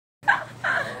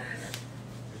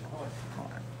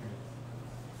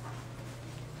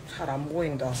잘 안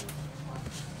보인다.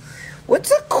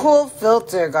 What's a cool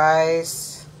filter,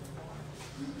 guys?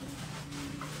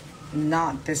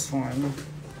 Not this one.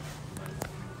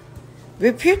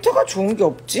 왜 필터가 좋은 게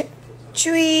없지?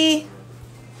 추위.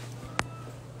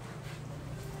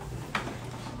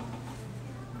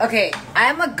 Okay,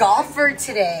 I'm a golfer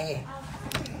today.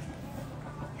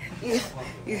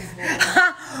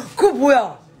 그거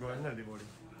뭐야? 이거 옛날 네 머리.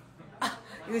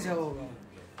 이거 저거.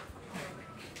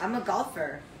 I'm a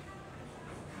golfer.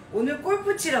 오늘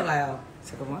골프 치러 가요.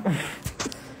 잠깐만.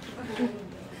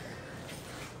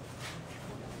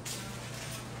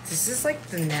 This is like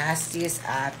the nastiest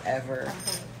app ever.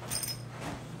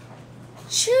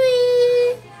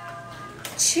 Chewy!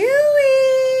 Chewy!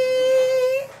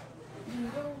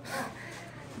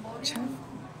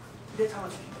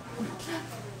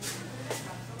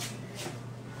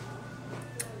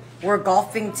 We're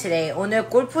golfing today. 오늘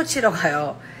골프 치러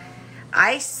가요.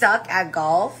 I suck at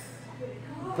golf,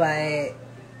 but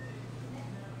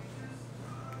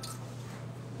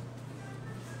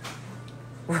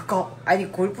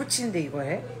아니 골프 치는데 이거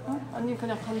해? 어? 아니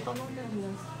그냥 간단하게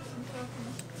그냥.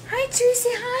 Hi,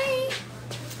 Juicy. Hi.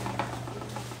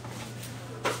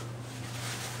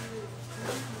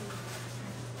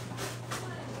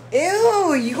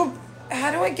 Ew, 이거.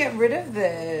 How do I get rid of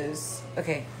this?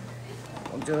 Okay,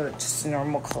 we'll do it just a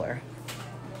normal color.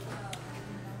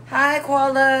 Hi,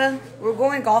 Koala. We're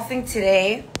going golfing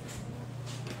today.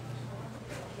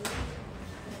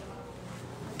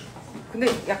 근데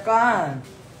약간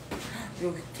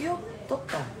여기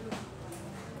떴다.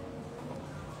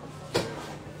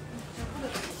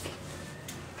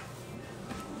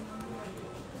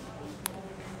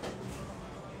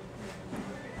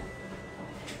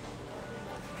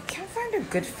 I can't find a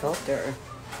good filter.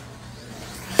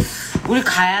 우리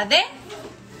가야 돼?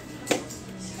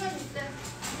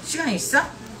 시간 있어?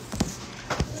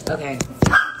 Okay.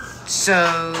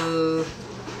 So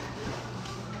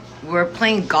we're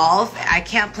playing golf. I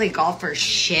can't play golf for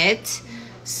shit.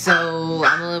 So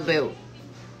I'm a little bit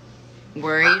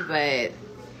worried, but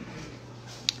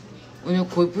오늘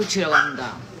골프 치러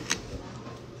간다.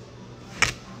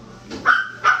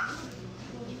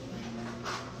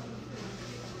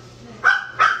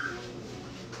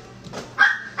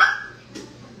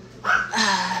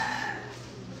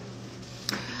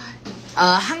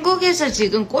 한국에서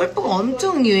지금 골프가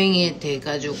엄청 유행이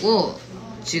돼가지고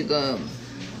지금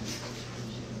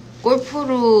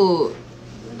골프로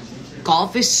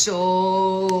golf is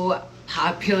so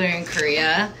popular in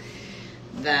Korea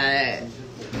that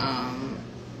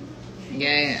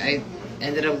yeah, I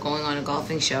ended up going on a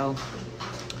golfing show.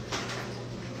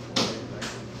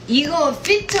 이거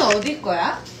피트 어디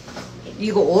거야?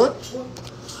 이거 옷?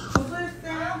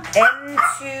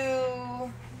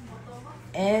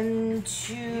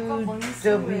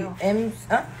 M2W M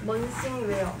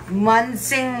먼싱웨어.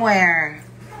 Munsingwear.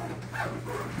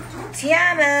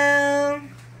 Tiamo.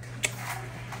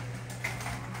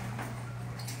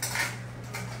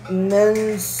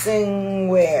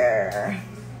 Munsingwear.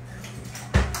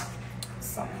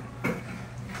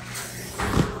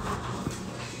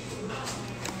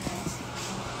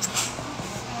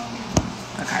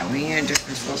 Okay, we need a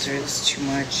different filter. This is too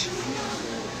much.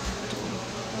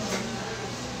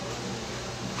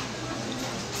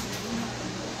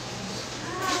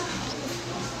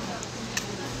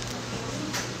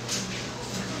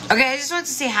 Okay, I just wanted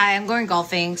to say hi. I'm going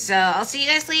golfing, so I'll see you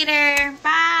guys later.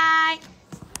 Bye.